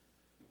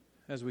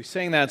As we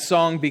sang that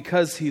song,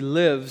 Because He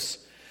Lives,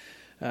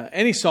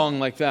 any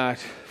song like that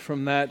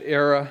from that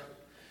era,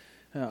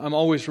 I'm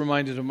always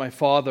reminded of my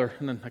father,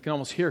 and I can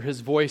almost hear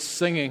his voice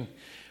singing,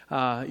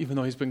 even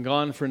though he's been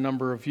gone for a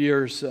number of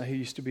years. He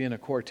used to be in a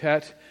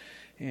quartet,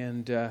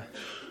 and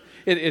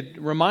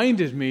it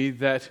reminded me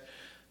that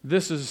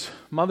this is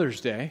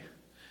Mother's Day,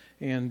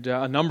 and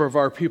a number of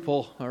our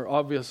people are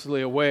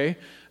obviously away,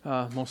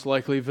 most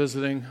likely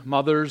visiting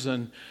mothers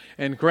and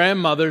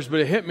grandmothers, but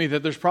it hit me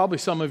that there's probably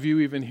some of you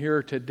even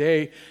here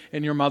today,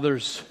 and your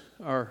mothers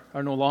are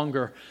no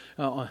longer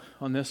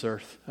on this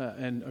earth,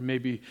 and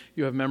maybe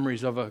you have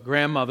memories of a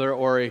grandmother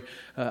or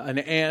an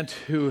aunt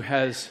who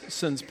has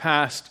since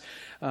passed,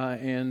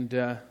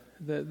 and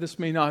this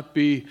may not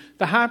be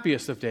the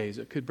happiest of days.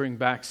 It could bring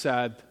back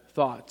sad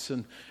thoughts,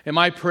 and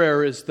my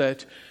prayer is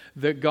that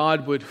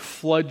God would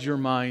flood your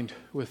mind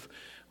with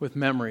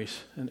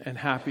memories and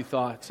happy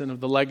thoughts, and of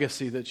the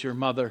legacy that your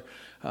mother,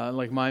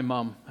 like my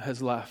mom,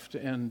 has left,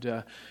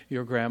 and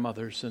your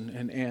grandmothers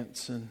and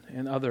aunts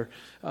and other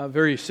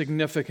very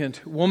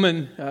significant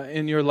women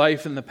in your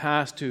life in the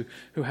past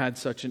who had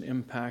such an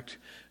impact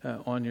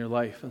on your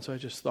life. And so I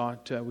just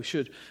thought we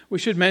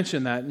should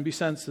mention that and be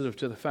sensitive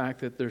to the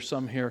fact that there's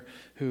some here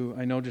who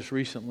I know just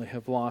recently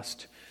have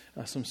lost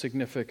some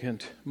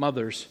significant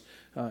mothers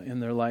in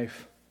their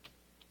life.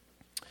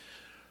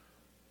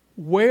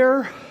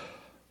 Where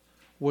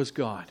was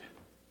God?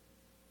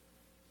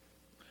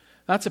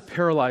 That's a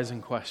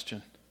paralyzing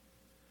question.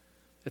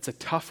 It's a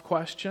tough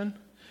question,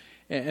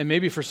 and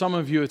maybe for some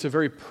of you it's a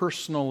very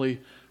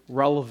personally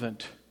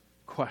relevant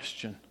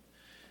question.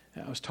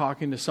 I was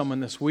talking to someone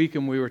this week,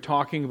 and we were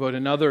talking about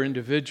another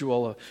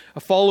individual, a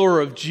follower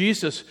of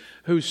Jesus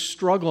who's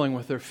struggling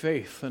with their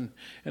faith. And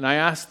I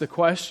asked the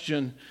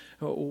question,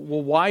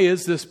 well, why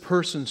is this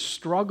person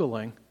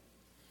struggling?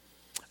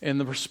 And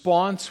the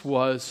response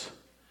was,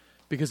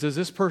 because as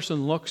this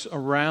person looks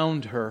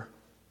around her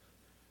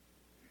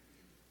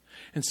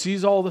and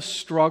sees all the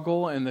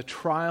struggle and the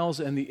trials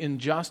and the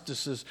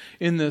injustices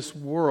in this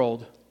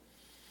world,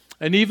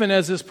 and even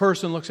as this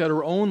person looks at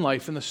her own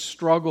life and the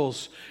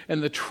struggles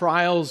and the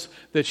trials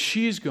that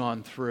she's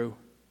gone through,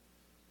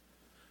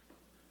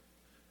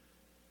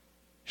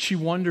 she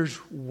wonders,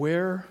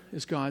 where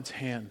is God's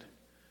hand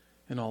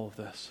in all of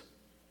this?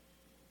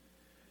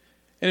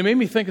 And it made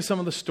me think of some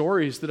of the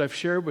stories that I've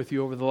shared with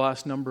you over the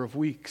last number of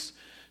weeks.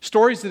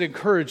 Stories that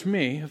encourage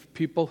me, of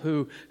people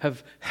who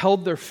have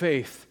held their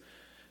faith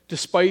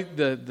despite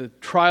the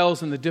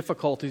trials and the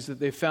difficulties that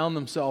they found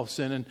themselves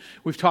in. And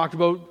we've talked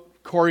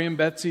about Corey and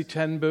Betsy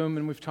ten Boom,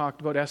 and we've talked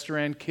about Esther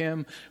Ann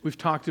Kim. We've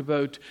talked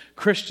about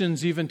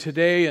Christians even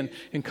today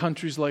in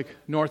countries like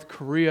North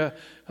Korea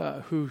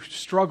who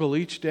struggle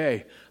each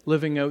day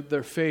living out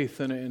their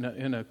faith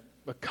in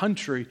a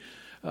country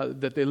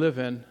that they live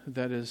in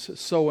that is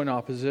so in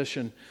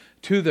opposition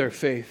to their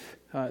faith.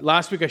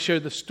 Last week I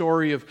shared the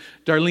story of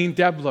Darlene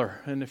Debler,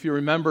 and if you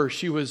remember,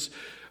 she was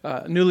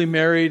newly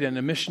married and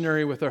a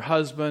missionary with her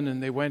husband,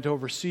 and they went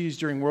overseas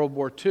during World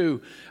War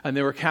II, and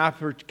they were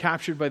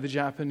captured by the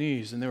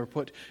Japanese, and they were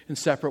put in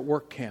separate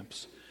work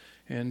camps.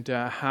 And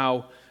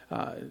how,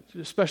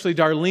 especially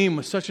Darlene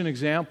was such an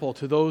example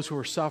to those who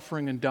were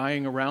suffering and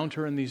dying around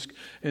her in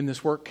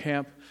this work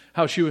camp,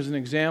 how she was an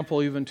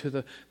example even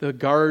to the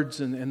guards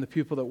and the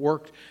people that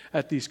worked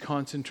at these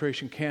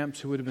concentration camps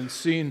who would have been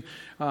seen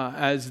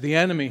as the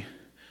enemy.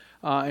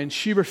 And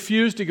she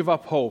refused to give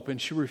up hope, and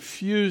she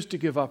refused to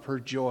give up her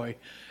joy.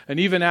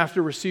 And even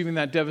after receiving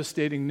that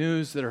devastating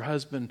news that her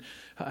husband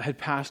had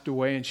passed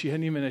away, and she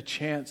hadn't even a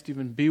chance to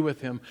even be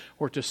with him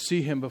or to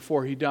see him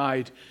before he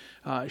died,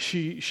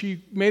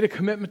 she made a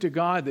commitment to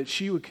God that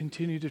she would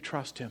continue to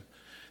trust him,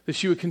 that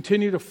she would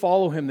continue to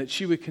follow him, that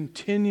she would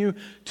continue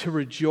to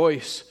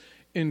rejoice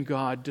in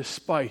God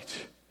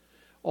despite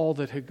all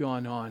that had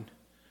gone on.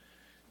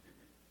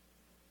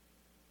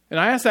 And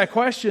I asked that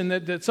question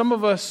that some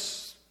of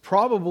us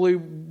probably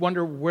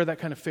wonder where that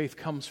kind of faith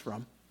comes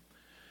from.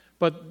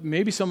 But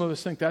maybe some of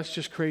us think that's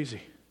just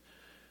crazy.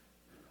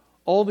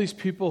 All these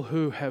people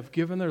who have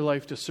given their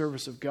life to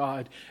service of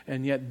God,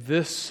 and yet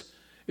this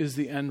is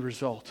the end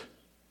result.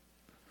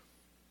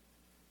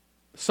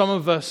 Some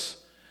of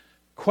us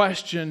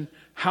question,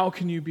 how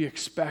can you be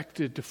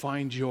expected to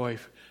find joy,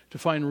 to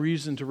find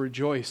reason to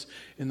rejoice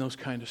in those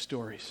kind of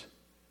stories?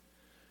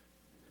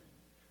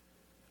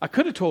 I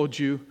could have told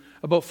you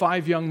about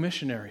 5 young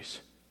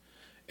missionaries: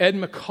 Ed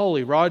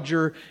McCulley,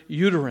 Roger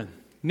Uterin,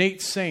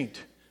 Nate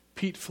Saint,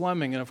 Pete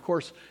Fleming, and of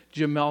course,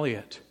 Jim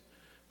Elliott.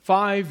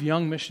 5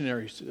 young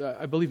missionaries.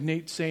 I believe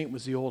Nate Saint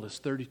was the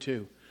oldest,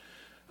 32.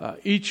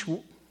 Each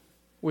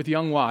with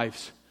young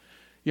wives,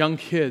 young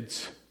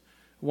kids.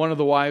 One of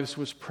the wives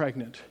was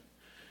pregnant.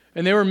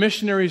 And they were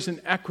missionaries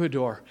in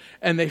Ecuador,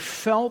 and they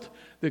felt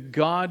that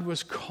God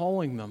was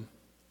calling them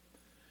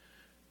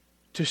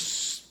to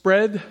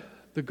spread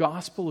the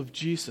gospel of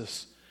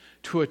Jesus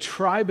to a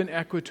tribe in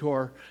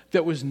Ecuador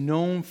that was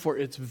known for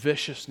its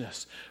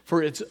viciousness,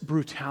 for its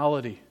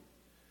brutality.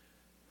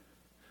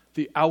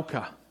 The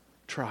Auca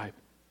tribe.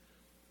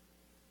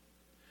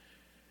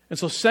 And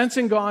so,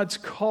 sensing God's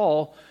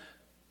call,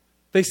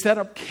 They set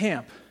up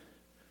camp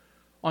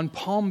on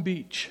Palm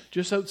Beach,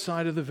 just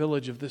outside of the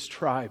village of this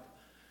tribe.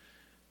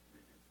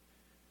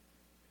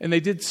 And they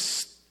did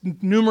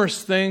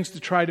numerous things to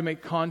try to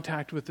make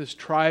contact with this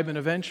tribe, and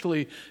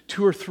eventually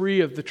 2 or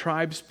 3 of the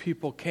tribe's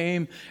people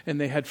came and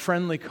they had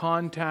friendly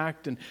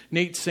contact, and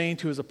Nate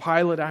Saint, who was a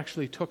pilot,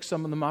 actually took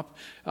some of them up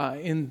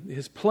in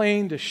his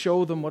plane to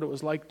show them what it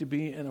was like to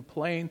be in a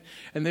plane,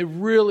 and they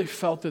really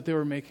felt that they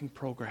were making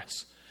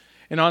progress.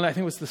 And on, I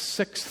think it was the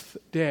 6th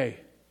day,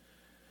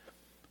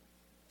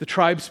 the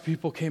tribe's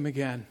people came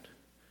again,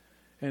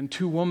 and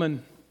 2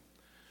 women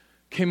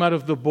came out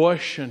of the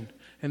bush, and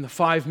the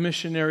 5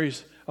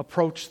 missionaries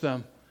approached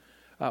them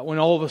when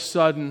all of a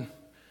sudden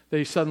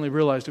they suddenly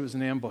realized it was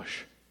an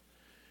ambush,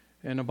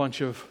 and a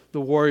bunch of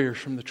the warriors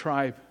from the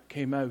tribe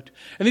came out.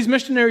 And these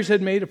missionaries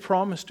had made a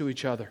promise to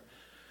each other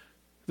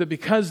that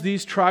because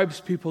these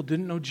tribes people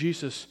didn't know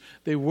Jesus,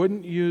 they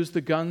wouldn't use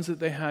the guns that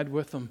they had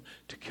with them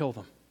to kill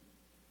them.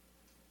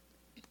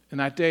 And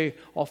that day,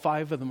 all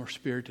 5 of them were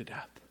speared to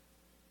death.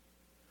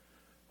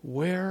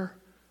 Where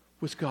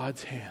was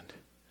God's hand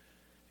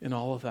in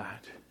all of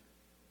that?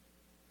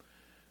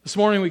 This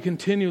morning we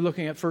continue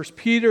looking at 1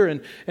 Peter,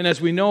 and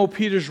as we know,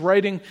 Peter's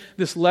writing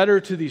this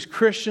letter to these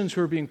Christians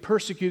who are being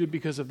persecuted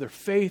because of their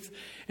faith,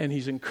 and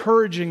he's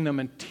encouraging them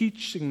and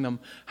teaching them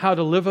how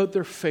to live out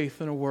their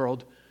faith in a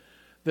world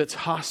that's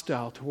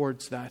hostile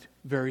towards that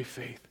very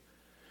faith.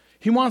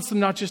 He wants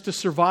them not just to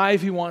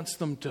survive, he wants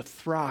them to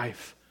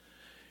thrive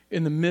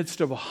in the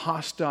midst of a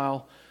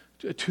hostile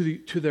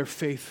to their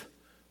faith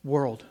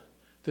world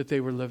that they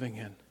were living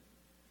in.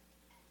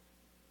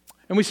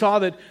 And we saw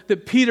that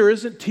Peter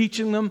isn't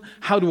teaching them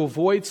how to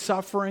avoid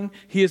suffering.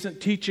 He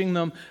isn't teaching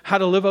them how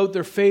to live out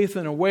their faith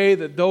in a way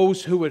that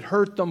those who would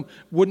hurt them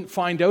wouldn't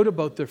find out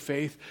about their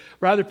faith.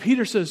 Rather,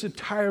 Peter says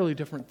entirely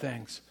different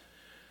things.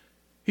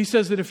 He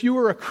says that if you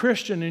are a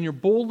Christian and you're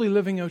boldly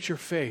living out your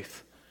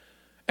faith,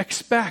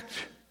 expect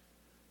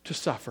to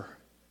suffer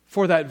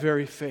for that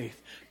very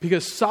faith,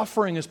 because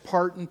suffering is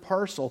part and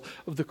parcel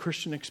of the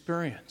Christian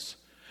experience.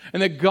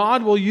 And that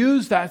God will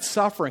use that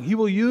suffering. He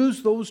will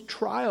use those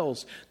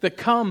trials that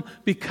come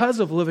because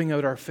of living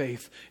out our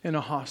faith in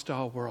a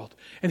hostile world.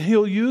 And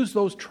He'll use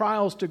those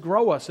trials to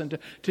grow us and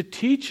to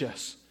teach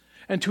us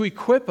and to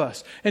equip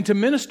us and to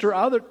minister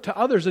to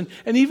others and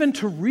even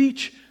to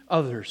reach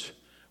others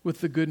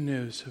with the good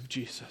news of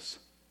Jesus.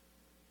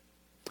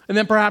 And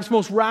then perhaps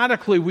most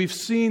radically, we've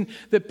seen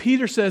that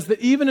Peter says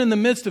that even in the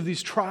midst of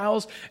these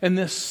trials and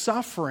this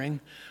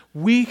suffering,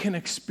 we can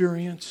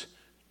experience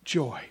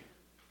joy.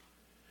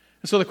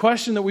 And so the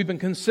question that we've been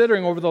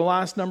considering over the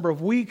last number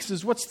of weeks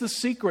is, what's the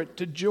secret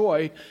to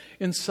joy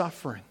in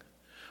suffering?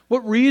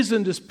 What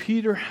reason does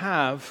Peter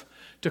have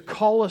to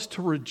call us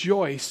to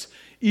rejoice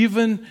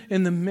even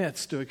in the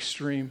midst of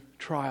extreme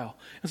trial?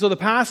 And so the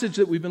passage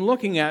that we've been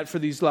looking at for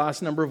these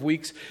last number of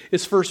weeks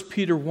is 1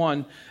 Peter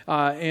 1.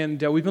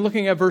 And we've been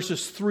looking at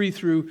verses 3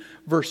 through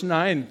verse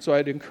 9. So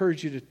I'd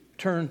encourage you to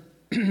turn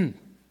in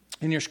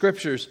your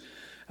scriptures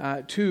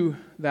to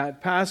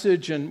that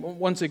passage. And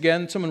once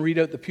again, someone read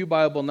out the Pew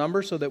Bible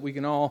number so that we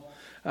can all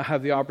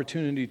have the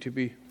opportunity to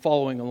be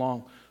following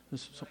along.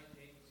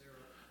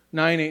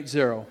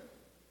 980.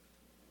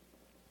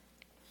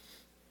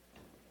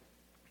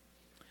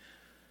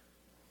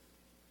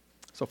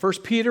 So 1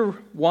 Peter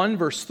 1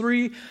 verse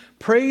 3,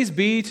 praise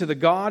be to the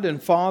God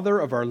and Father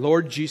of our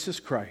Lord Jesus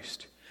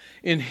Christ.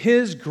 In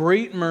His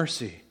great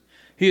mercy,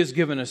 He has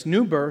given us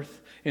new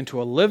birth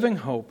into a living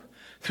hope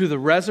through the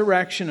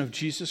resurrection of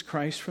Jesus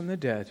Christ from the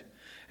dead,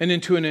 and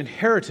into an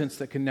inheritance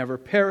that can never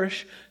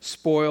perish,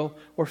 spoil,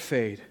 or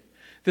fade.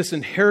 This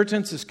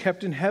inheritance is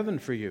kept in heaven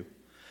for you,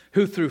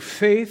 who through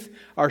faith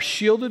are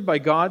shielded by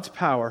God's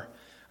power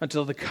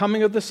until the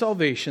coming of the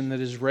salvation that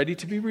is ready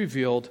to be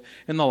revealed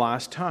in the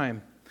last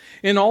time.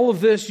 In all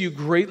of this you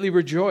greatly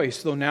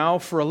rejoice, though now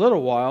for a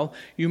little while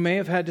you may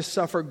have had to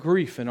suffer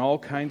grief in all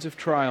kinds of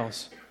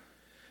trials.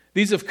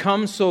 These have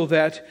come so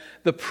that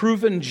the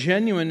proven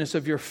genuineness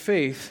of your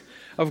faith,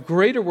 of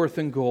greater worth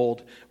than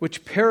gold,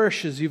 which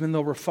perishes even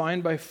though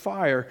refined by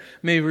fire,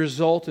 may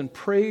result in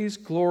praise,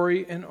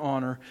 glory, and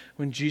honor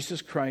when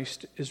Jesus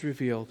Christ is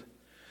revealed.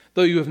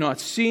 Though you have not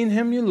seen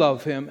Him, you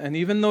love Him, and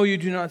even though you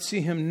do not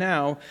see Him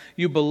now,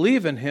 you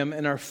believe in Him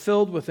and are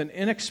filled with an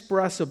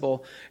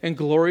inexpressible and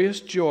glorious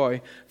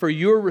joy, for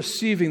you are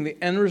receiving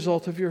the end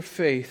result of your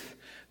faith,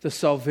 the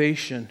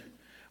salvation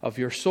of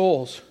your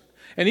souls.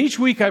 And each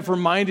week I've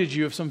reminded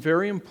you of some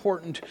very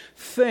important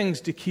things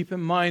to keep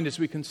in mind as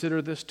we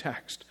consider this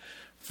text.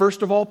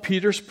 First of all,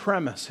 Peter's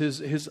premise,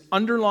 his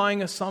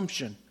underlying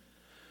assumption.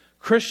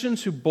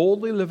 Christians who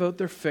boldly live out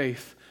their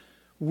faith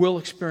will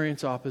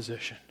experience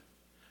opposition.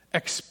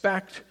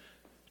 Expect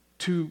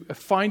to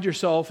find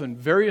yourself in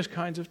various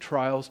kinds of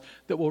trials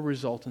that will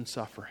result in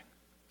suffering.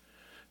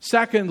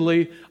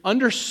 Secondly,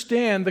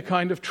 understand the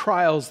kind of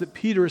trials that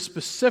Peter is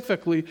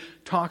specifically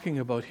talking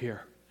about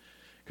here.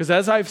 Because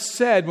as I've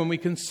said, when we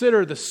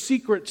consider the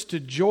secrets to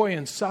joy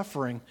and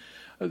suffering,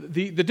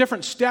 the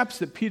different steps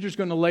that Peter's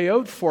going to lay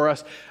out for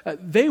us,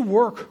 they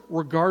work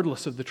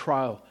regardless of the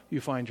trial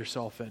you find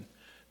yourself in.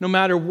 no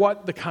matter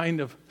what the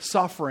kind of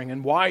suffering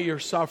and why you're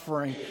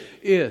suffering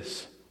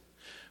is.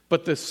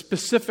 But the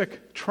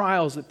specific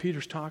trials that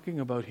Peter's talking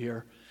about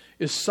here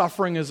is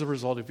suffering as a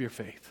result of your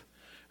faith.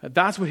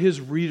 That's what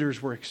his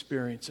readers were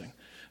experiencing.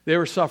 They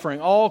were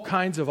suffering all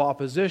kinds of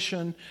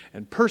opposition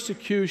and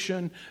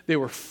persecution. They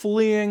were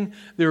fleeing.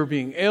 They were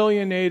being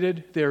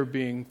alienated. They were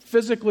being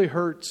physically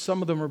hurt.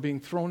 Some of them were being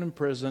thrown in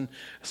prison.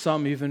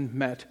 Some even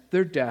met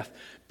their death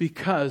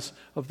because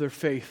of their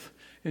faith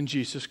in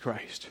Jesus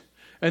Christ.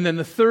 And then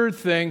the third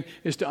thing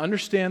is to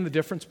understand the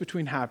difference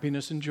between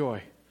happiness and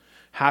joy.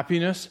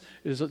 Happiness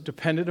is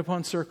dependent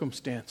upon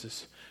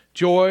circumstances.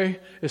 Joy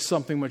is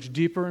something much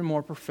deeper and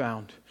more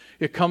profound.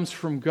 It comes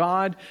from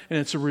God, and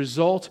it's a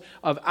result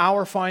of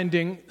our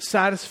finding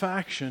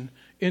satisfaction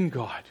in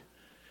God,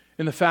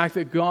 in the fact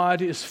that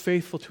God is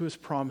faithful to his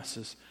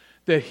promises,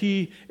 that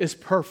he is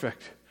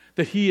perfect,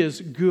 that he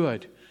is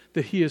good,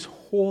 that he is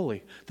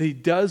holy, that he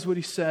does what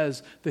he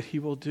says that he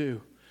will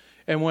do.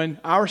 And when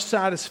our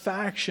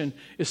satisfaction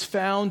is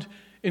found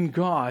in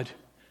God,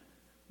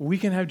 we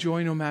can have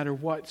joy no matter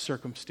what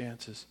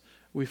circumstances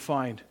we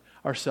find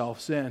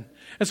ourselves in.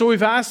 And so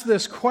we've asked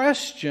this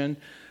question: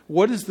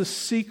 what is the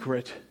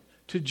secret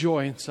to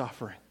joy in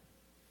suffering?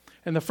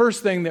 And the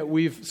first thing that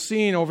we've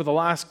seen over the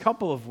last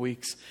couple of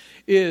weeks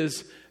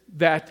is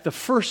that the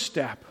first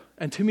step,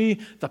 and to me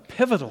the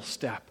pivotal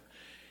step,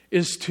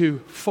 is to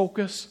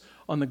focus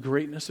on the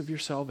greatness of your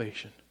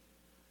salvation.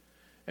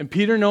 And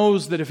Peter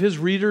knows that if his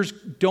readers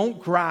don't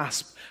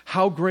grasp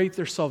how great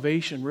their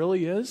salvation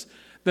really is,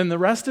 then the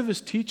rest of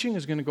his teaching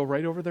is going to go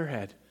right over their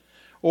head,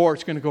 or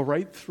it's going to go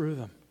right through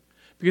them.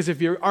 Because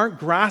if you aren't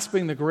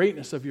grasping the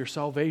greatness of your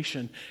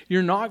salvation,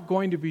 you're not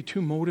going to be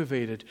too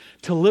motivated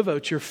to live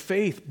out your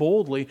faith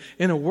boldly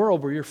in a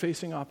world where you're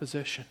facing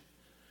opposition.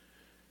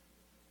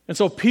 And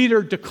so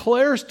Peter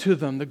declares to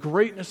them the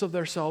greatness of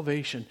their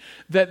salvation,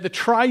 that the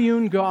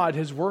triune God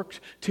has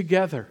worked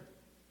together.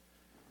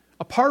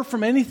 Apart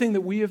from anything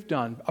that we have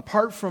done,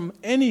 apart from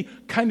any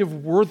kind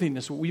of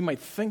worthiness we might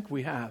think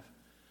we have,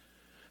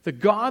 that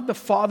God the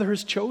Father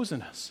has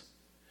chosen us,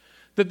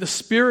 that the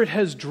Spirit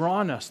has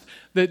drawn us,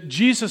 that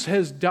Jesus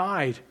has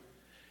died,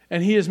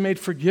 and he has made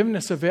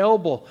forgiveness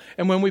available.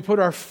 And when we put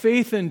our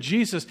faith in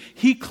Jesus,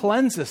 he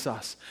cleanses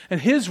us,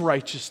 and his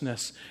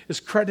righteousness is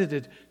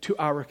credited to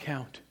our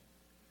account.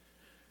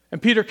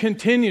 And Peter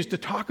continues to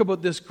talk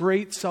about this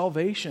great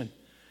salvation.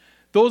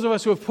 Those of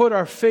us who have put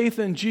our faith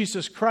in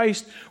Jesus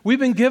Christ, we've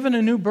been given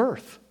a new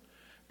birth.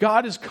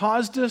 God has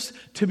caused us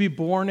to be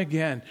born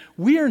again.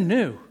 We are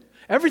new.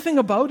 Everything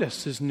about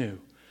us is new.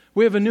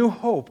 We have a new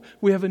hope.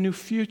 We have a new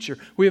future.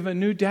 We have a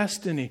new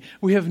destiny.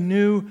 We have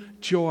new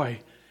joy.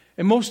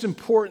 And most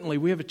importantly,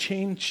 we have a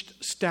changed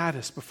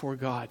status before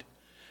God.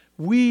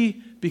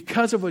 We,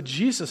 because of what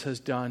Jesus has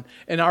done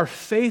and our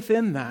faith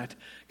in that,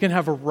 can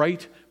have a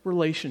right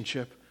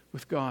relationship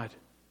with God.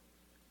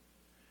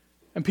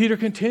 And Peter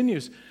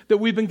continues that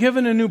we've been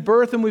given a new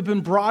birth and we've been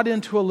brought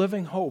into a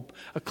living hope,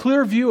 a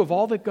clear view of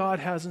all that God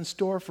has in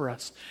store for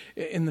us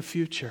in the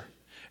future.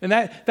 And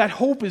that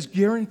hope is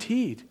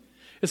guaranteed.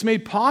 It's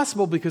made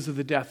possible because of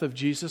the death of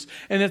Jesus,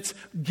 and it's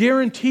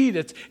guaranteed,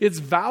 it's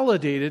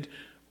validated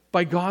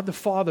by God the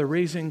Father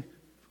raising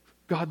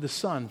God the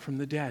Son from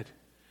the dead.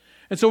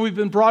 And so we've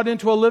been brought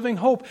into a living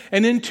hope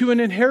and into an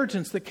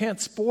inheritance that can't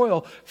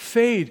spoil,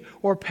 fade,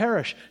 or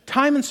perish.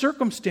 Time and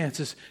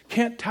circumstances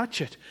can't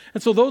touch it.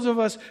 And so those of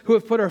us who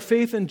have put our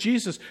faith in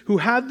Jesus, who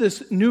have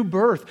this new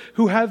birth,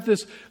 who have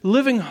this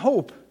living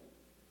hope,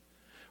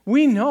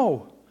 we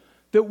know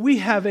that we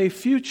have a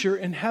future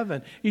in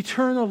heaven,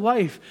 eternal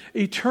life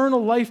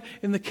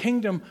in the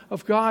kingdom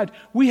of God.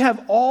 We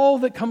have all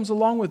that comes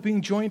along with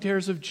being joint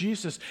heirs of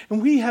Jesus,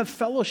 and we have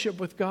fellowship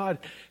with God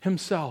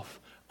himself.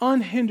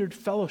 Unhindered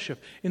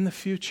fellowship in the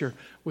future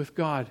with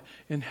God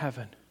in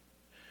heaven.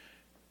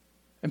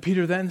 And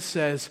Peter then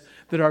says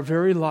that our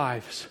very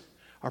lives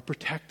are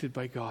protected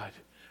by God.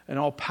 An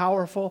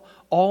all-powerful,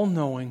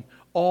 all-knowing,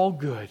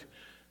 all-good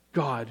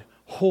God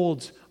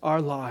holds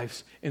our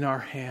lives in our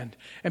hand.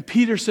 And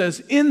Peter says,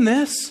 in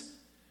this,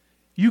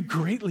 you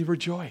greatly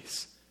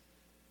rejoice.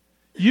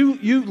 You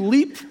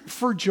leap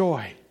for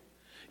joy.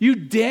 You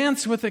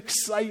dance with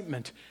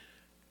excitement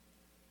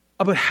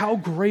about how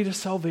great a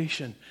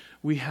salvation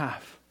we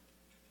have.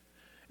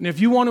 And if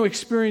you want to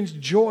experience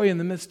joy in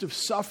the midst of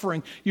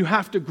suffering, you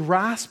have to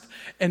grasp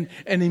and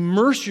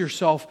immerse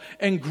yourself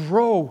and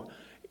grow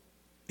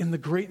in the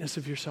greatness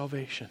of your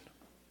salvation.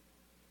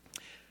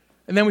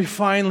 And then we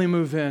finally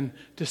move in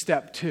to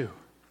step two.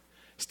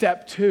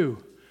 Step two,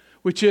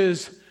 which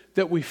is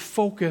that we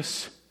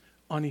focus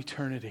on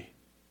eternity.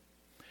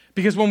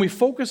 Because when we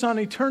focus on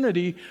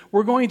eternity,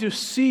 we're going to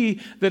see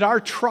that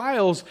our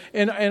trials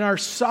and our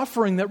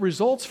suffering that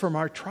results from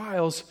our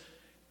trials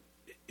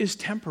is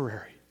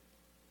temporary.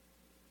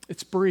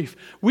 It's brief.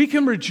 We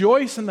can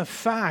rejoice in the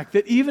fact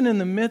that even in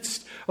the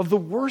midst of the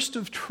worst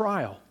of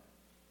trial,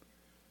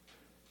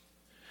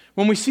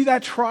 when we see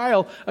that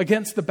trial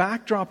against the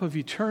backdrop of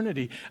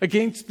eternity,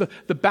 against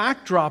the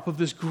backdrop of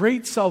this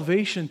great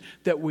salvation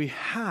that we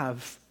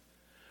have,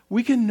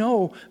 we can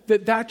know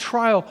that that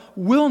trial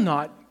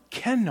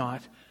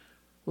cannot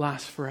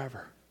last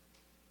forever.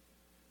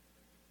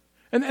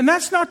 And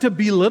that's not to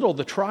belittle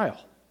the trial.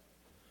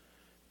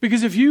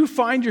 Because if you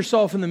find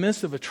yourself in the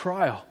midst of a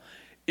trial,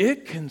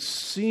 it can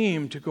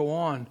seem to go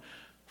on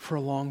for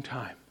a long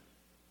time.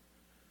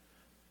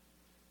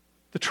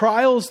 The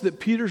trials that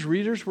Peter's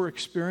readers were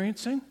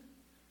experiencing,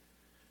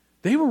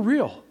 they were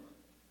real.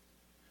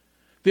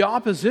 The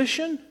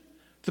opposition,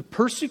 the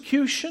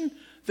persecution,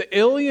 the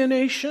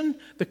alienation,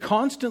 the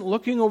constant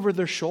looking over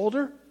their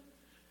shoulder,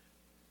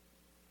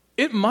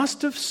 it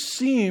must have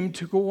seemed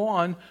to go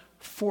on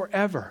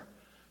forever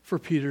for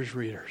Peter's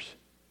readers.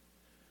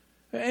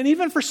 And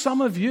even for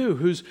some of you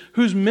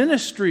whose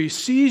ministry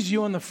sees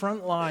you on the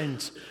front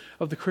lines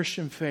of the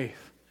Christian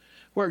faith,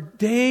 where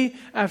day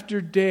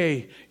after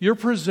day you're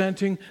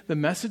presenting the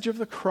message of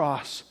the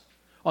cross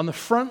on the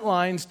front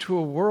lines to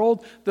a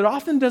world that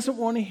often doesn't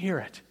want to hear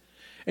it.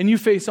 And you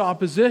face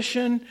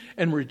opposition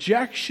and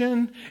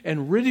rejection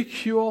and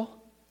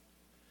ridicule.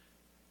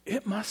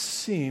 It must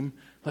seem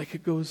like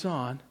it goes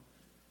on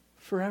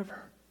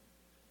forever.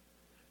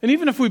 And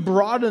even if we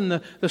broaden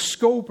the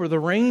scope or the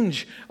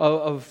range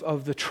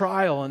of the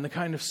trial and the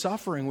kind of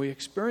suffering we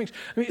experience,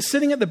 I mean,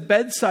 sitting at the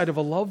bedside of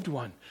a loved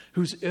one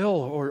who's ill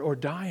or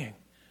dying,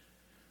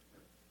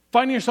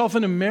 finding yourself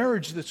in a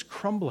marriage that's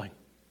crumbling,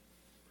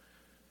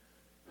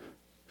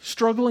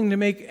 struggling to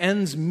make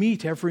ends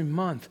meet every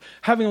month,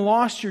 having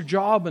lost your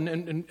job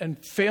and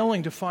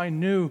failing to find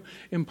new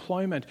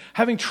employment,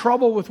 having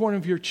trouble with one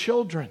of your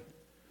children.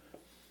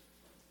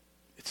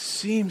 It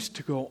seems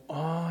to go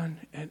on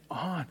and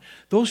on.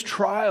 Those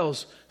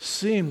trials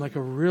seem like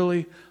a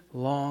really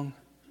long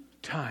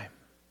time.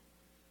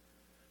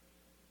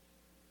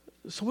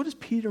 So what does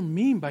Peter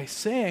mean by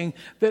saying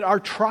that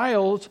our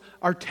trials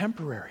are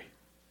temporary?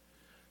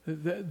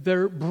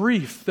 They're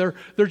brief. They're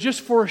just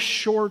for a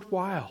short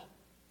while.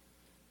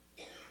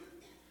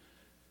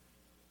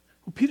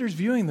 Well, Peter's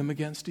viewing them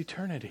against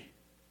eternity.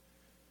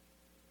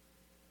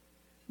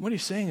 What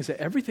he's saying is that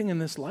everything in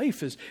this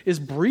life is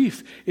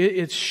brief,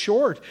 it's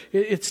short,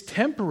 it's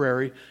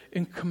temporary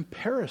in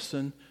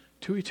comparison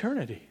to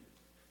eternity.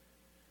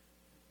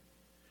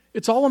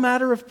 It's all a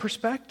matter of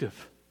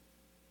perspective.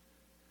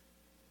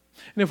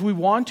 And if we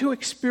want to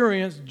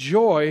experience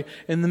joy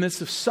in the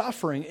midst of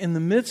suffering, in the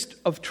midst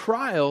of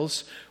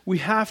trials, we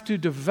have to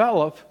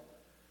develop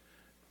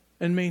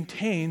and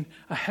maintain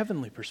a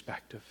heavenly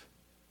perspective.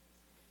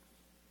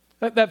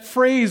 That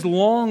phrase,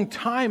 long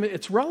time,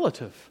 it's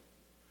relative.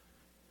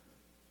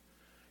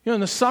 You know,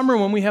 in the summer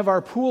when we have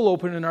our pool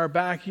open in our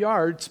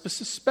backyard,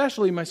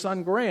 especially my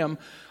son Graham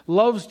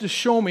loves to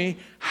show me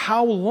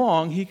how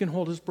long he can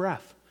hold his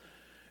breath.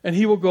 And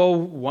he will go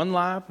one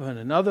lap and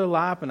another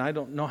lap, and I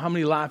don't know how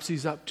many laps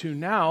he's up to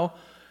now,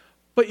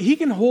 but he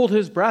can hold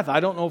his breath. I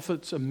don't know if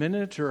it's a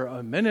minute or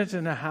a minute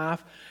and a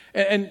half,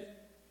 and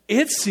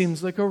it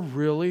seems like a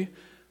really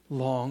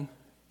long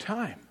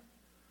time,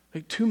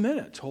 like 2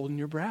 minutes holding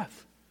your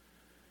breath.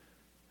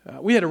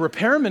 We had a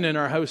repairman in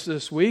our house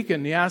this week,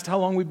 and he asked how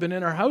long we've been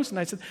in our house, and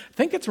I said, I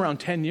think it's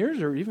around 10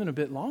 years or even a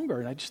bit longer.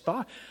 And I just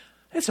thought,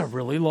 it's a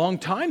really long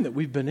time that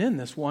we've been in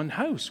this one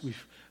house.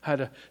 We've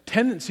had a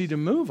tendency to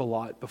move a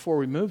lot before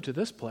we moved to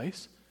this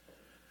place.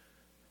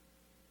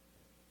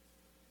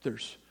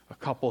 There's a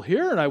couple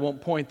here, and I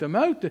won't point them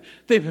out.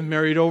 They've been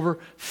married over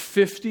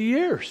 50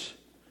 years.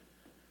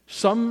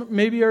 Some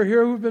maybe are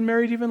here who've been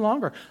married even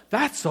longer.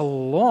 That's a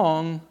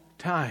long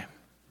time.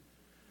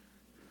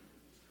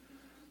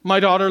 My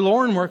daughter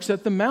Lauren works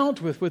at the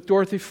Mount with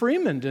Dorothy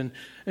Freeman,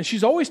 and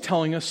she's always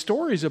telling us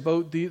stories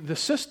about the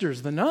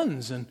sisters, the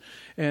nuns.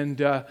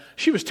 And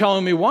she was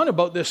telling me one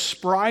about this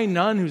spry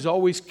nun who's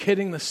always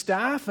kidding the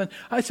staff. And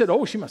I said,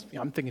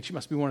 I'm thinking she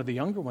must be one of the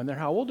younger ones there.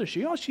 How old is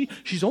she? Oh,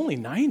 she's only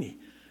 90.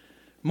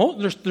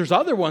 There's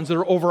other ones that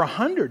are over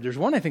 100. There's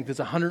one I think that's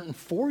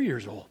 104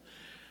 years old.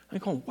 I'm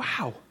going,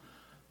 wow,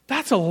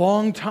 that's a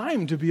long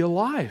time to be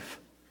alive.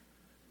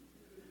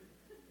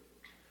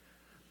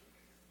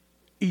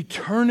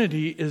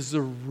 Eternity is a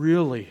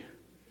really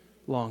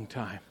long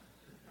time.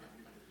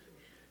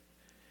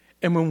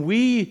 And when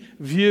we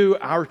view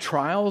our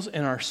trials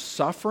and our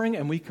suffering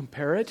and we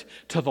compare it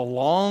to the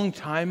long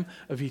time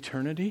of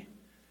eternity,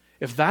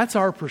 if that's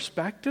our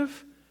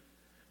perspective,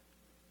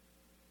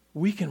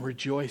 we can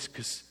rejoice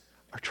because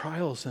our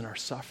trials and our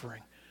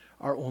suffering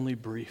are only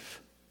brief.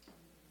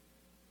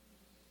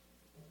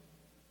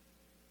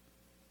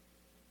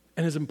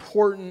 And as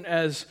important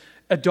as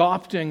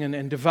adopting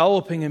and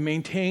developing and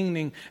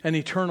maintaining an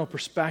eternal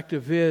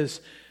perspective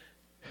is,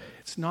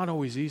 it's not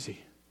always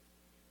easy.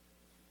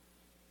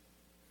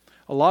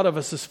 A lot of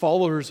us as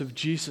followers of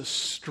Jesus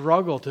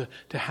struggle to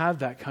have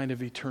that kind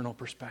of eternal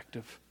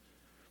perspective.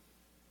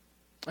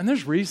 And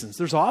there's reasons,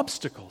 there's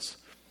obstacles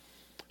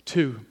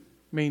to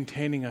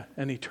maintaining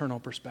an eternal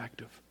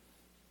perspective.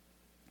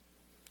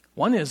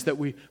 One is that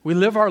we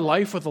live our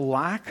life with a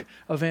lack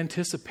of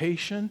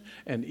anticipation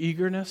and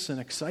eagerness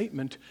and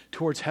excitement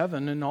towards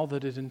heaven and all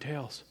that it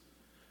entails.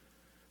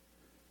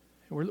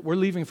 We're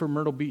leaving for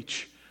Myrtle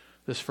Beach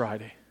this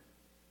Friday.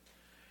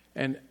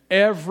 and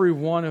every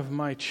one of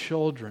my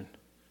children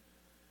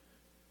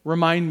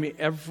remind me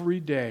every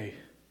day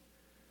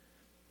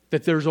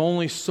that there's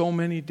only so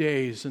many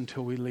days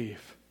until we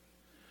leave.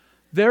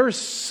 There's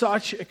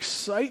such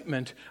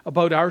excitement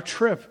about our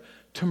trip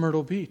to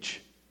Myrtle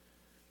Beach.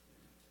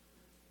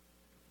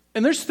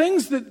 And there's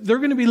things that they're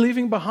going to be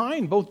leaving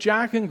behind. Both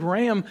Jack and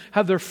Graham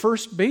have their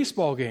first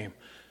baseball game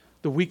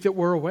the week that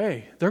we're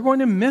away. They're going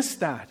to miss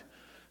that.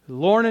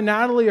 Lauren and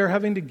Natalie are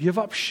having to give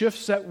up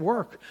shifts at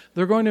work.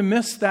 They're going to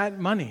miss that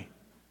money.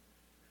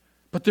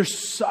 But there's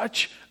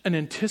such an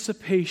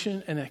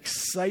anticipation and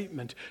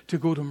excitement to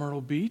go to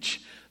Myrtle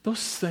Beach.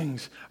 Those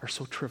things are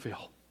so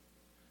trivial.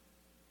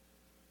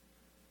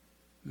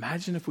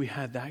 Imagine if we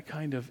had that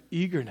kind of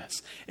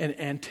eagerness and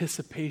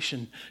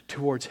anticipation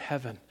towards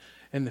heaven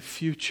and the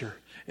future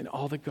and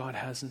all that God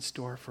has in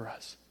store for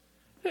us.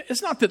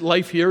 It's not that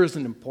life here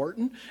isn't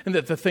important and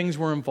that the things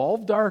we're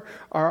involved are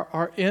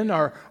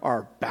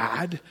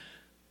bad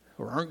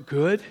or aren't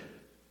good.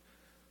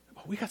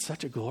 But we got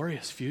such a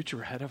glorious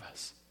future ahead of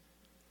us.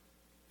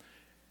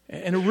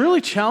 And it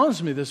really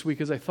challenged me this week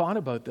as I thought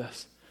about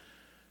this.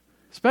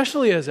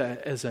 Especially as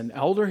an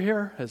elder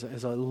here, as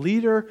a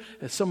leader,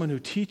 as someone who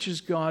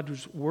teaches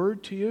God's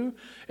word to you.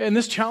 And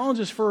this challenge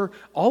is for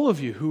all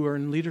of you who are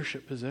in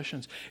leadership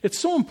positions. It's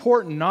so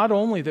important not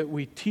only that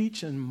we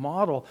teach and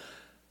model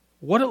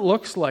what it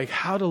looks like,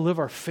 how to live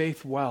our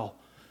faith well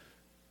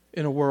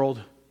in a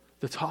world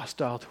that's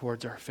hostile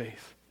towards our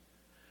faith.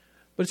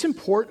 But it's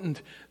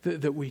important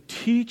that we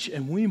teach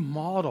and we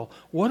model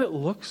what it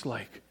looks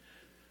like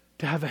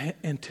to have an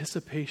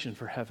anticipation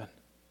for heaven.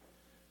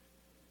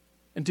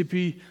 And to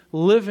be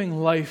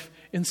living life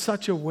in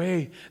such a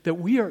way that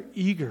we are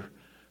eager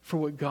for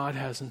what God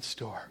has in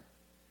store.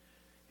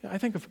 I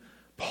think of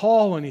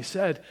Paul when he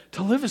said,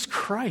 to live is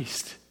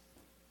Christ.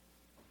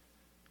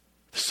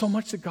 There's so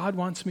much that God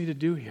wants me to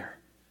do here,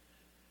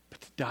 but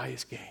to die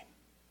is gain.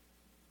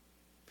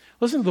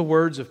 Listen to the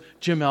words of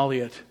Jim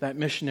Elliot, that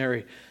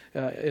missionary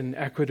in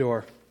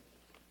Ecuador.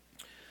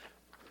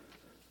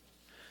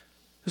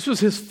 This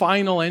was his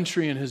final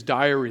entry in his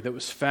diary that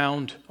was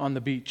found on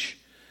the beach.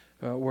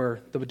 Where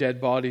the dead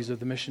bodies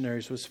of the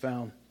missionaries was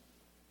found.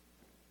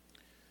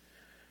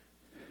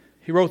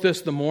 He wrote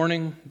this the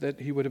morning that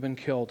he would have been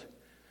killed.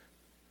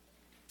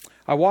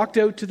 I walked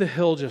out to the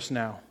hill just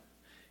now.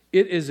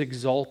 It is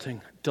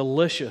exalting,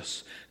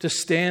 delicious to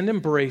stand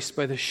embraced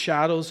by the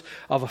shadows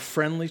of a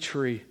friendly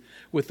tree,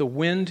 with the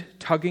wind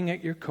tugging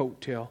at your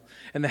coattail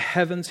and the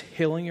heavens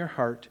hailing your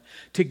heart,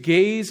 to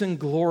gaze in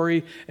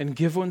glory and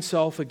give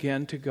oneself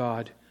again to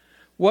God.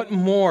 What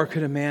more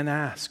could a man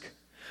ask?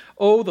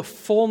 Oh, the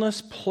fullness,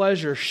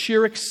 pleasure,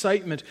 sheer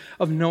excitement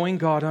of knowing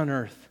God on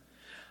earth.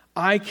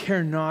 I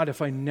care not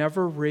if I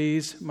never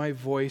raise my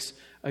voice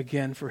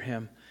again for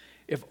him,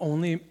 if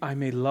only I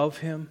may love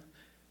him,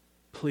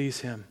 please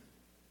him.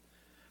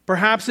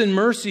 Perhaps in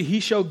mercy he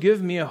shall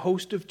give me a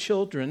host of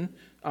children,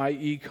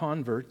 i.e.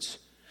 converts,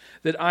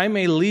 that I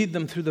may lead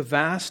them through the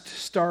vast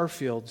star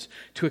fields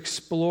to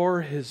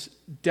explore his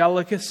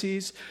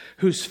delicacies,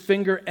 whose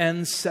finger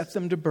ends set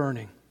them to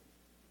burning.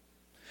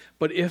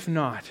 But if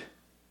not,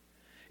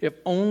 if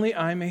only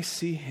I may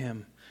see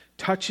him,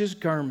 touch his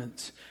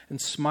garments, and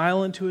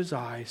smile into his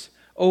eyes,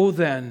 oh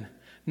then,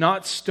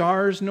 not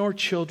stars nor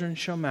children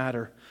shall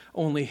matter,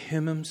 only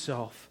him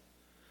himself.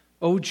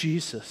 O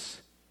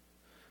Jesus,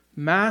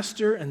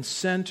 master and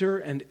center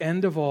and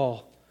end of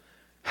all,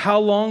 how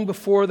long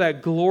before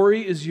that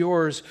glory is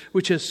yours,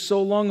 which has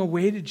so long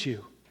awaited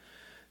you?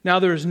 Now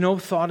there is no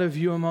thought of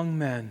you among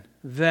men.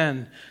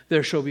 Then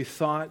there shall be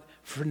thought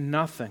for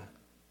nothing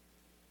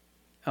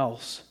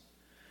else.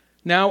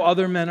 Now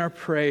other men are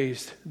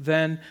praised,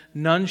 then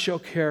none shall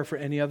care for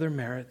any other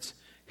merits.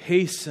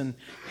 Hasten,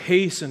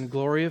 hasten,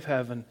 glory of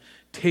heaven.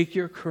 Take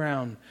your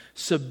crown,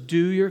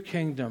 subdue your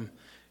kingdom,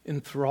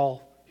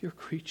 enthrall your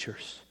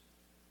creatures.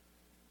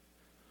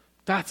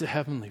 That's a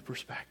heavenly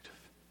perspective.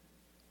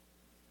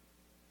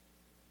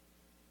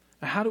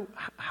 Now,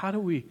 how do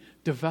we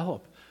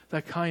develop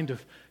that kind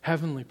of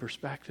heavenly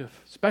perspective,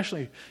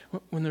 especially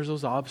when there's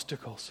those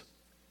obstacles?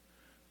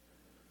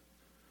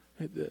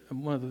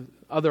 One of the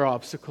other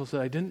obstacles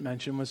that I didn't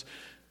mention was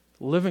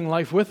living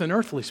life with an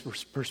earthly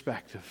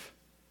perspective.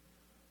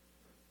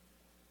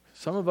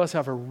 Some of us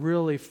have a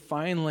really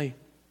finely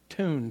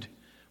tuned,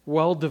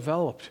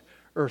 well-developed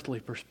earthly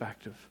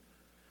perspective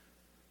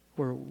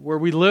where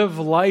we live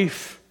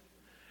life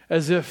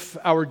as if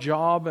our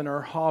job and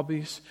our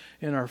hobbies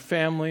and our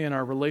family and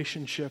our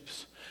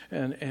relationships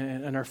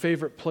and our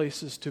favorite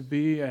places to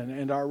be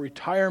and our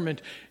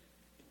retirement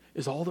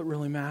is all that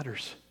really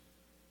matters.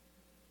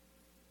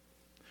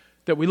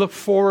 That we look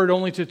forward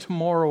only to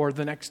tomorrow or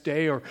the next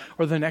day or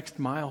the next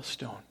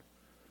milestone.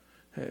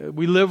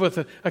 We live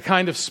with a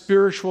kind of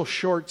spiritual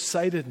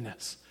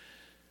short-sightedness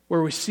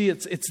where we see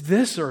it's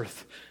this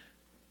earth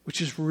which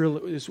is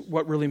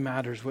what really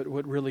matters,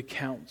 what really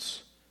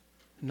counts.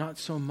 Not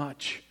so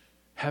much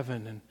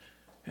heaven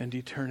and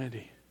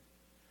eternity.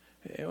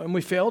 And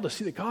we fail to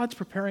see that God's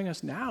preparing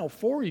us now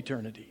for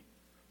eternity.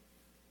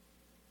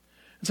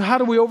 And so how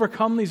do we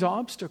overcome these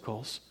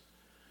obstacles?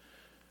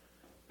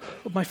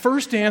 But my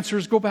first answer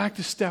is go back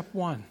to step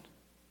one.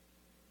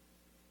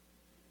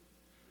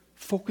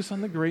 Focus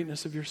on the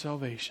greatness of your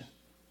salvation.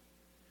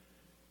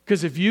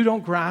 Because if you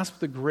don't grasp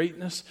the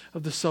greatness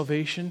of the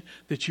salvation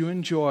that you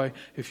enjoy,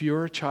 if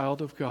you're a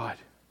child of God,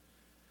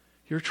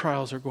 your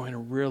trials are going to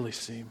really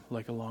seem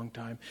like a long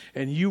time.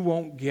 And you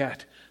won't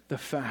get the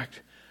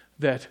fact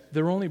that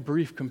they're only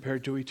brief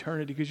compared to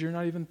eternity, because you're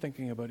not even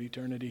thinking about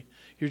eternity.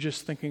 You're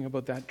just thinking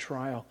about that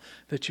trial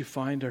that you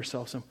find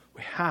ourselves in.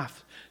 We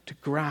have to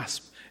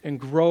grasp and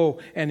grow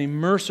and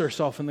immerse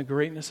ourselves in the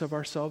greatness of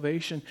our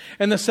salvation.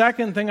 And the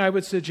second thing I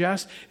would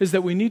suggest is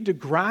that we need to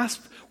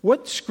grasp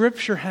what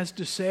Scripture has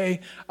to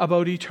say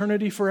about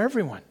eternity for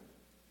everyone.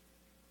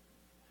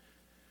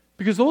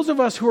 Because those of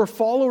us who are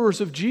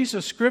followers of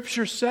Jesus,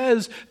 Scripture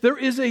says there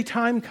is a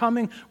time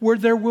coming where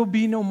there will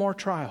be no more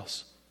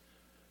trials.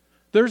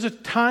 There's a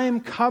time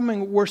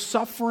coming where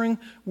suffering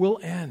will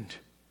end.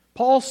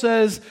 Paul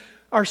says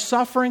our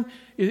suffering,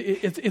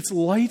 it's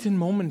light and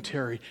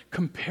momentary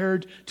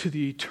compared to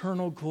the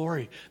eternal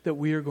glory that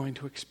we are going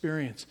to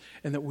experience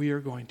and that we are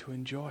going to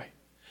enjoy.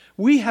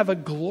 We have a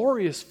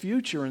glorious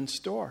future in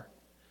store.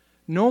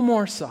 No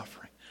more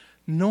suffering,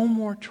 no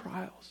more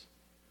trials.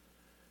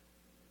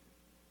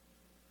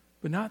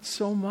 But not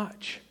so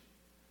much.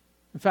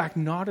 In fact,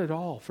 not at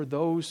all for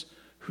those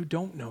who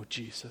don't know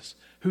Jesus,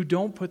 who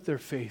don't put their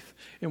faith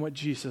in what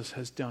Jesus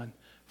has done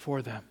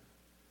for them.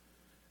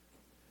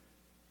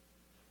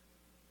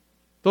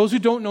 Those who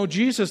don't know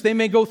Jesus, they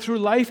may go through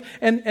life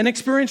and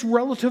experience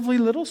relatively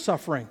little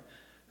suffering.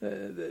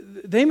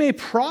 They may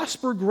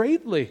prosper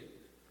greatly.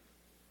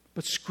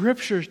 But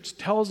Scripture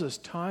tells us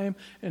time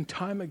and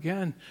time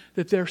again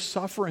that their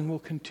suffering will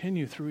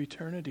continue through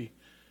eternity.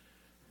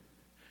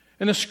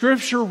 And the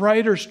Scripture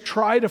writers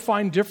try to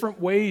find different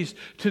ways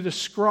to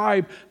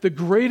describe the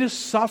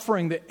greatest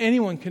suffering that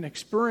anyone can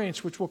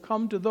experience, which will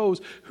come to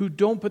those who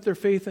don't put their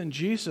faith in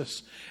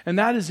Jesus. And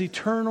that is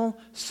eternal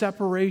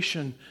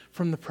separation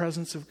from the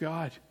presence of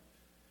God.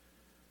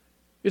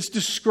 It's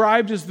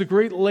described as the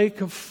great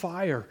lake of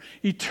fire,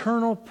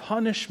 eternal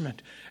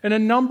punishment, and a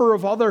number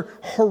of other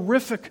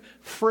horrific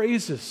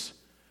phrases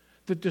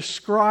that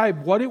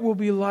describe what it will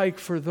be like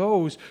for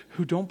those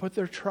who don't put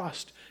their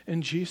trust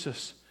in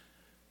Jesus.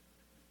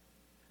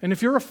 And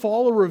if you're a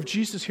follower of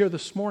Jesus here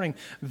this morning,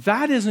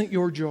 that isn't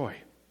your joy.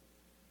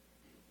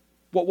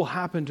 What will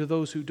happen to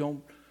those who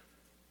don't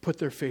put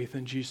their faith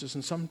in Jesus?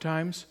 And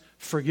sometimes,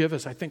 forgive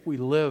us, I think we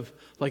live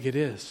like it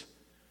is.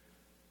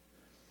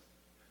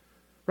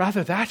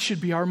 Rather, that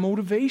should be our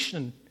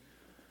motivation,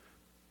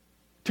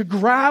 to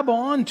grab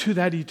on to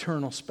that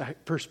eternal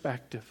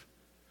perspective.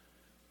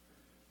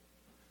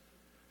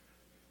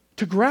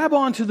 To grab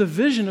on to the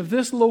vision of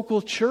this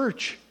local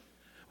church,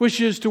 which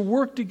is to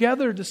work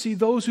together to see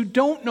those who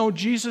don't know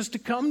Jesus to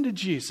come to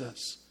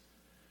Jesus.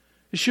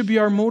 It should be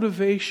our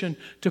motivation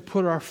to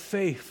put our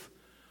faith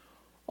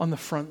on the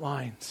front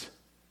lines.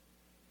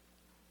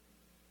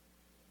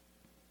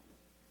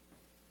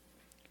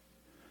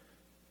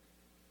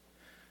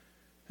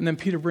 And then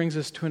Peter brings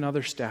us to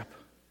another step.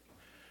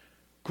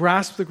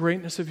 Grasp the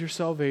greatness of your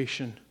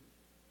salvation.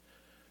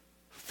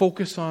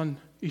 Focus on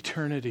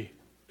eternity.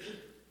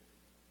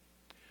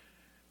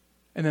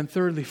 And then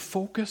thirdly,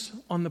 focus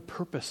on the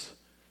purpose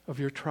of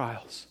your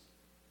trials.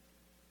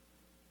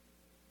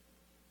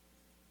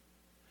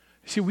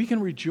 See, we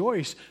can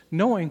rejoice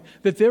knowing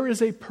that there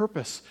is a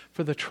purpose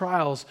for the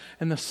trials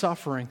and the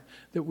suffering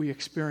that we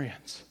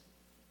experience.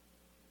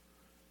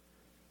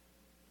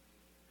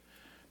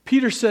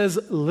 Peter says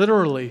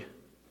literally,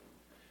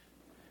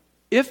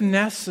 if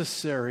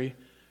necessary,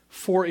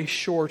 for a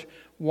short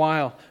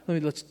while.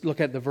 Let's look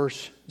at the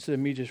verse instead of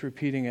me just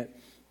repeating it.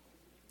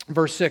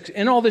 Verse 6,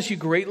 in all this you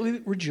greatly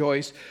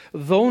rejoice,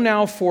 though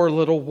now for a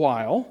little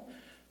while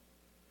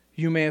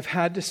you may have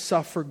had to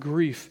suffer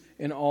grief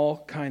in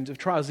all kinds of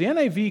trials. The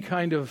NIV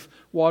kind of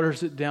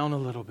waters it down a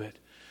little bit.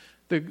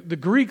 The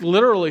Greek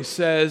literally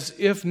says,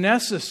 if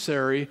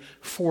necessary,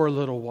 for a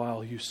little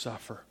while you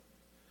suffer.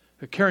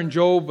 Karen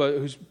Jobe,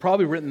 who's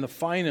probably written the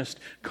finest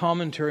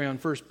commentary on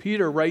 1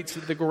 Peter, writes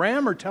that the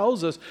grammar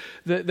tells us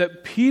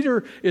that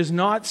Peter is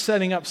not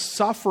setting up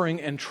suffering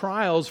and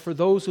trials for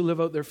those who live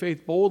out their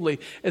faith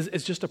boldly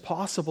as just a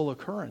possible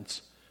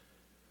occurrence.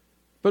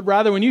 But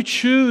rather, when you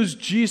choose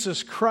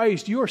Jesus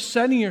Christ, you are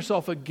setting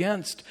yourself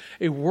against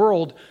a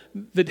world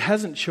that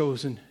hasn't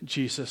chosen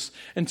Jesus.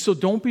 And so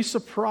don't be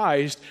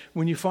surprised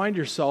when you find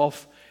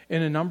yourself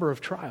in a number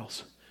of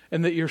trials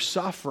and that you're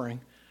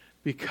suffering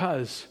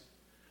because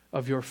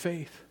of your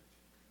faith.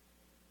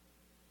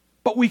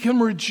 But we can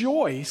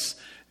rejoice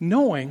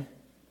knowing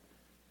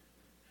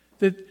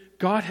that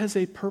God has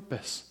a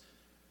purpose.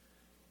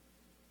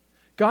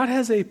 God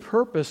has a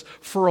purpose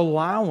for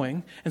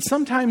allowing and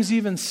sometimes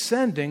even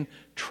sending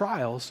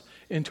trials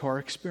into our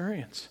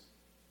experience.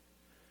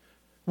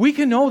 We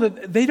can know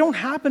that they don't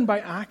happen by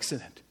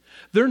accident.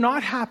 They're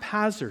not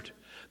haphazard.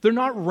 They're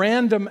not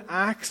random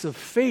acts of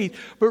fate,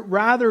 but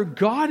rather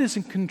God is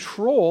in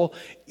control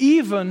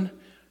even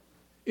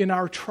in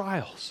our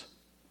trials.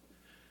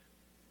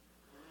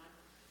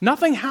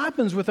 Nothing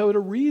happens without a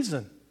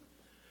reason.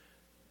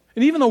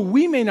 And even though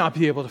we may not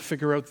be able to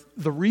figure out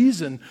the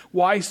reason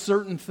why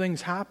certain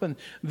things happen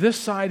this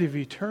side of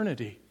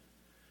eternity,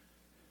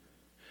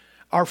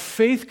 our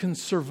faith can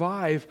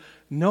survive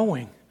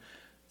knowing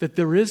that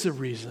there is a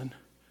reason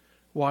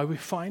why we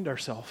find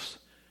ourselves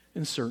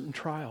in certain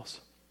trials.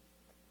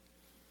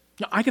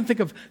 Now, I can think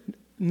of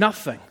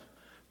nothing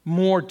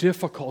more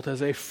difficult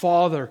as a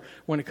father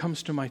when it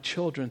comes to my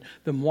children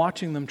than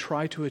watching them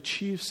try to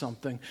achieve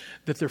something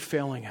that they're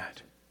failing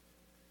at.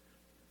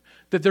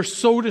 That they're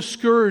so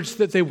discouraged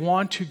that they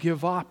want to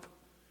give up.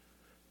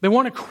 They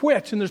want to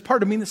quit, and there's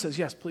part of me that says,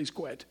 yes, please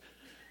quit.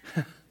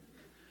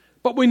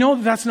 But we know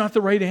that that's not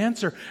the right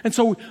answer. And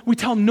so we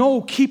tell them,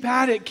 no, keep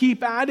at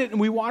it. And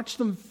we watch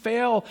them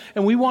fail,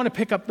 and we want to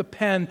pick up the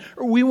pen,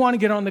 or we want to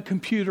get on the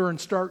computer and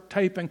start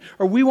typing,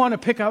 or we want to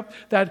pick up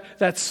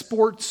that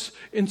sports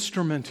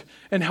instrument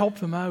and help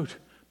them out.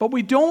 But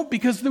we don't,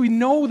 because we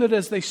know that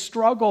as they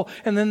struggle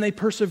and then they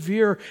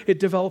persevere, it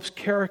develops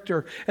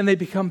character, and they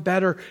become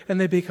better,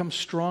 and they become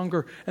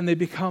stronger, and they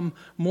become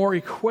more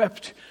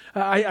equipped.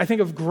 I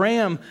think of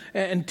Graham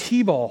and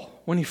T-ball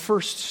when he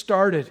first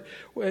started.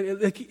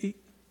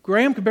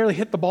 Graham could barely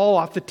hit the ball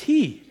off the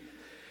tee.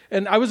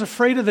 And I was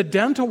afraid of the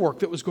dental work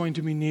that was going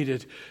to be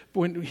needed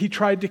when he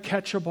tried to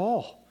catch a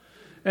ball.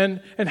 And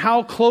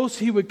how close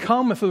he would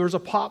come if there was a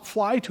pop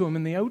fly to him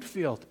in the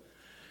outfield.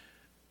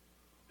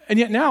 And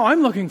yet now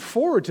I'm looking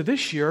forward to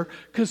this year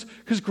because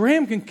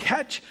Graham can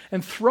catch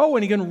and throw,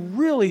 and he can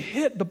really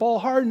hit the ball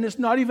hard, and it's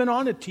not even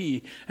on a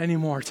tee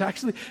anymore.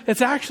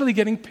 It's actually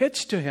getting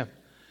pitched to him.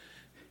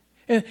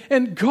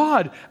 And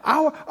God,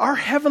 our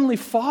Heavenly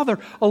Father,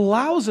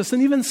 allows us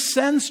and even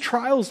sends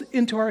trials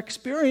into our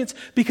experience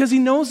because He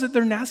knows that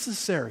they're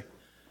necessary.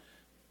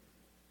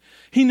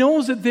 He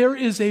knows that there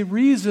is a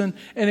reason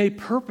and a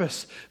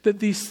purpose that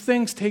these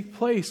things take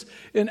place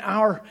in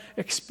our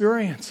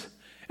experience.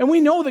 And we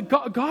know that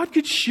God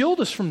could shield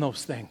us from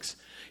those things.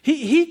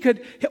 He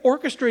could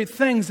orchestrate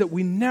things that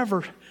we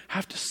never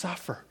have to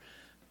suffer.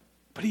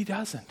 But He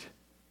doesn't.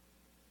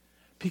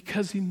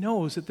 Because He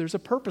knows that there's a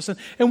purpose.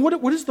 And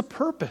what is the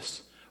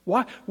purpose?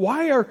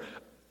 Why are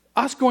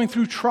us going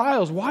through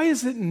trials? Why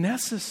is it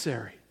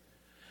necessary?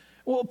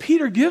 Well,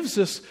 Peter gives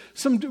us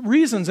some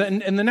reasons.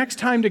 And the next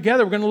time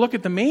together, we're going to look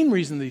at the main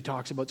reason that he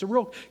talks about. It's a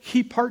real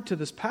key part to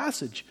this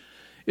passage.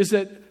 Is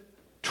that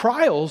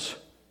trials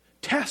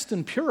test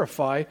and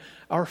purify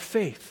our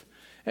faith.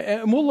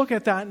 And we'll look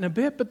at that in a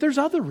bit, but there's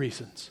other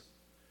reasons.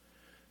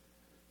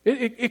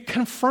 It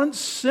confronts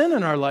sin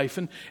in our life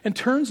and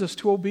turns us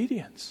to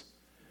obedience.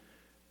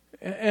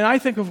 And I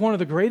think of one of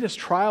the greatest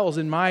trials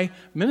in my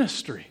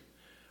ministry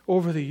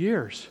over the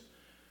years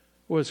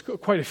was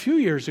quite a few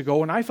years ago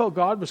when I felt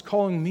God was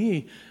calling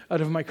me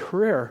out of my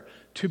career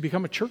to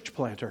become a church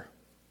planter.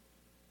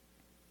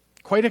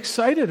 Quite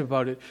excited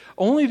about it,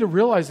 only to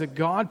realize that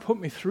God put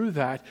me through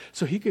that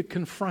so He could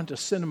confront a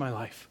sin in my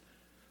life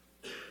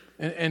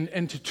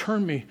and to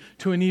turn me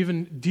to an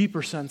even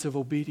deeper sense of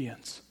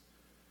obedience.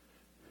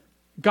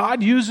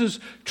 God uses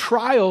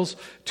trials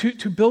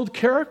to build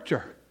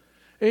character.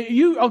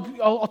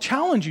 I'll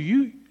challenge you.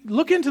 You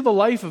look into the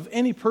life of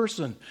any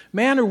person,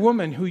 man or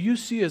woman, who you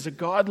see as a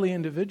godly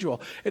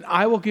individual, and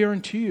I will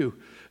guarantee you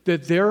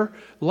that their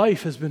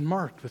life has been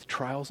marked with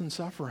trials and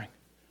suffering.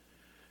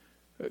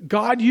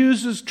 God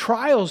uses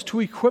trials to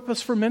equip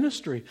us for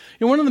ministry.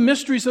 One of the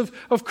mysteries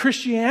of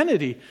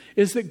Christianity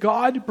is that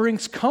God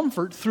brings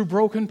comfort through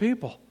broken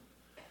people.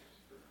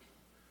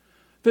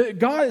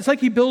 It's like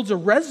He builds a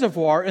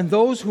reservoir in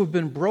those who have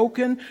been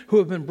broken, who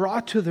have been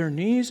brought to their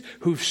knees,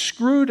 who've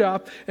screwed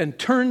up and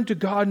turned to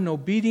God in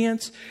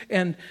obedience,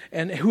 and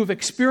who have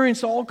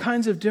experienced all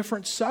kinds of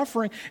different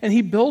suffering. And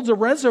He builds a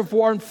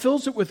reservoir and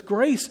fills it with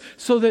grace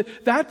so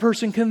that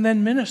person can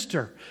then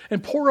minister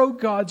and pour out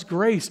God's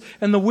grace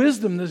and the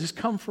wisdom that has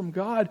come from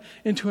God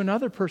into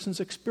another person's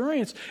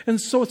experience.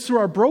 And so it's through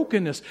our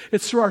brokenness,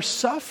 it's through our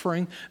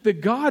suffering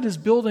that God is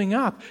building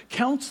up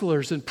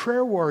counselors and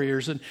prayer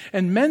warriors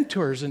and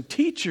mentors and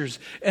teachers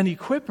and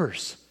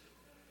equippers.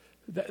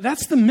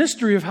 That's the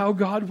mystery of how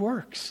God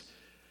works.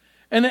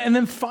 And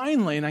then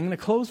finally, and I'm going to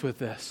close with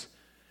this,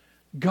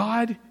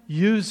 God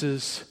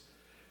uses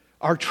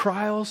our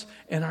trials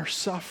and our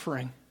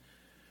suffering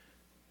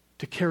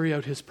to carry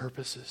out His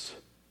purposes.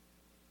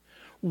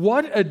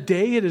 What a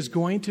day it is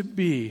going to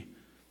be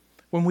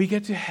when we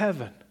get to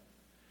heaven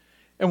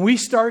and we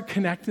start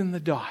connecting the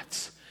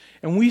dots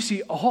and we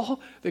see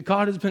all that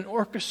God has been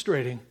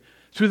orchestrating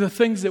through the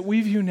things that we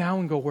view now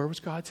and go, where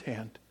was God's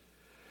hand?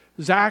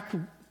 Zach,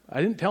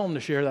 I didn't tell him to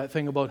share that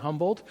thing about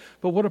Humboldt,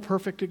 but what a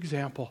perfect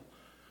example.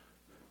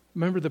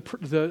 Remember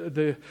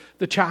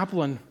the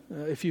chaplain,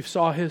 if you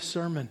saw his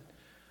sermon,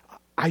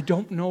 I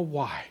don't know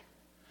why.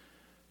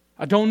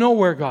 I don't know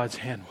where God's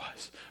hand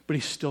was, but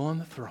He's still on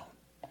the throne.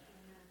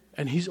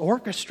 And He's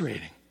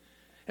orchestrating.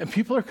 And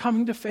people are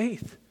coming to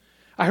faith.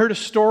 I heard a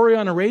story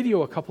on a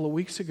radio a couple of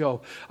weeks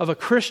ago of a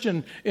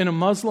Christian in a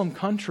Muslim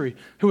country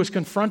who was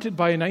confronted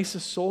by an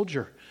ISIS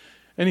soldier.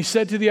 And he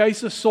said to the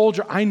ISIS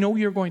soldier, I know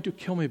you're going to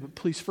kill me, but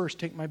please first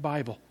take my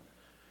Bible.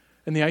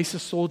 And the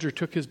ISIS soldier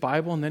took his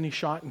Bible and then he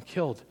shot and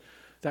killed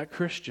that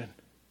Christian,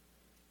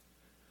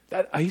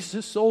 that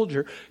ISIS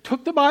soldier,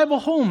 took the Bible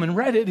home and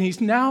read it, and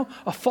he's now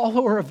a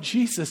follower of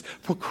Jesus,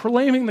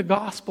 proclaiming the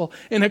gospel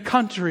in a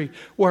country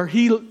where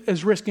he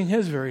is risking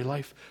his very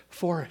life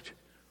for it.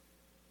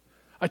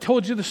 I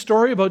told you the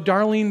story about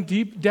Darlene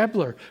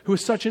Debler, who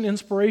was such an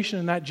inspiration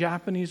in that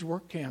Japanese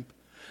work camp.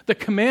 The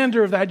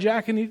commander of that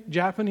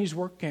Japanese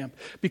work camp,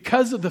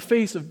 because of the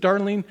face of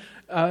Darlene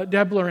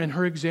Debler and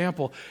her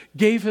example,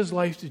 gave his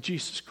life to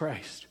Jesus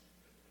Christ.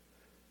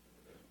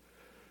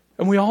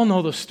 And we all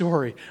know the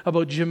story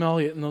about Jim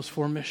Elliot and those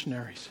 4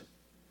 missionaries.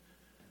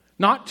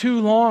 Not too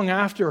long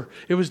after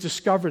it was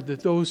discovered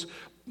that those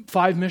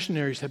 5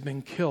 missionaries had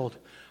been killed,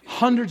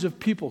 hundreds of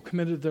people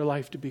committed their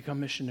life to become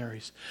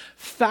missionaries.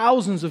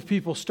 Thousands of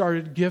people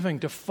started giving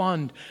to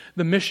fund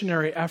the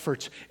missionary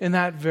efforts in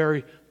that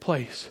very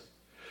place.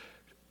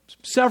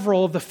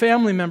 Several of the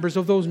family members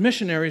of those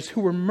missionaries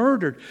who were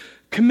murdered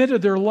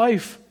committed their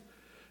life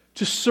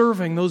to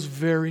serving those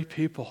very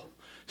people.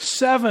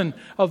 7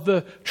 of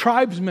the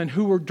tribesmen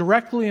who were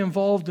directly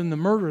involved in the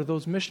murder of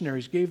those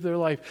missionaries gave their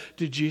life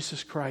to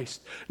Jesus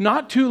Christ.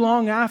 Not too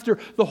long after,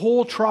 the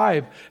whole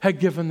tribe had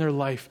given their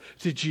life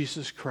to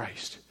Jesus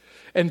Christ.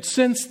 And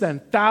since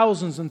then,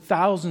 thousands and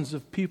thousands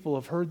of people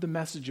have heard the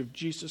message of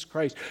Jesus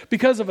Christ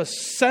because of a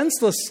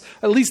senseless,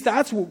 at least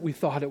that's what we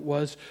thought it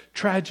was,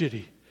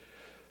 tragedy.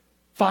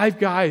 5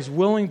 guys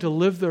willing to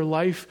live their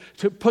life,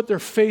 to put their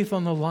faith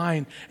on the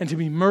line, and to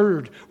be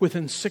murdered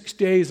within 6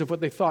 days of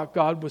what they thought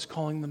God was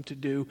calling them to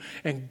do.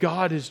 And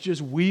God is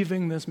just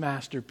weaving this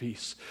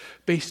masterpiece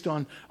based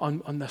on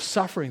the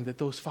suffering that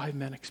those 5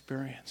 men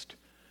experienced.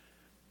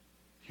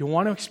 You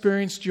want to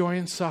experience joy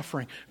in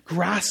suffering.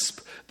 Grasp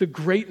the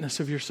greatness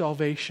of your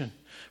salvation.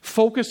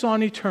 Focus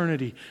on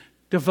eternity.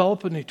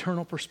 Develop an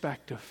eternal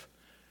perspective.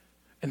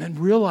 And then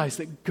realize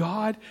that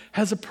God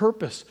has a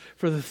purpose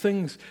for the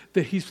things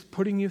that He's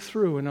putting you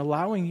through and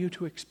allowing you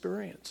to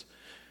experience.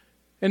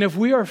 And if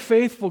we are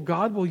faithful,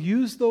 God will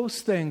use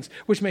those things,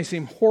 which may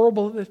seem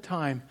horrible at the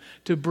time,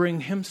 to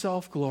bring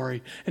Himself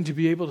glory and to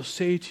be able to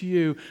say to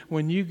you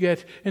when you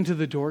get into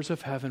the doors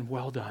of heaven,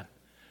 well done.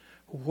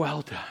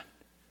 Well done.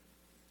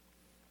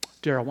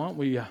 Daryl, why don't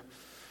we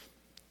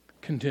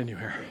continue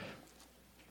here?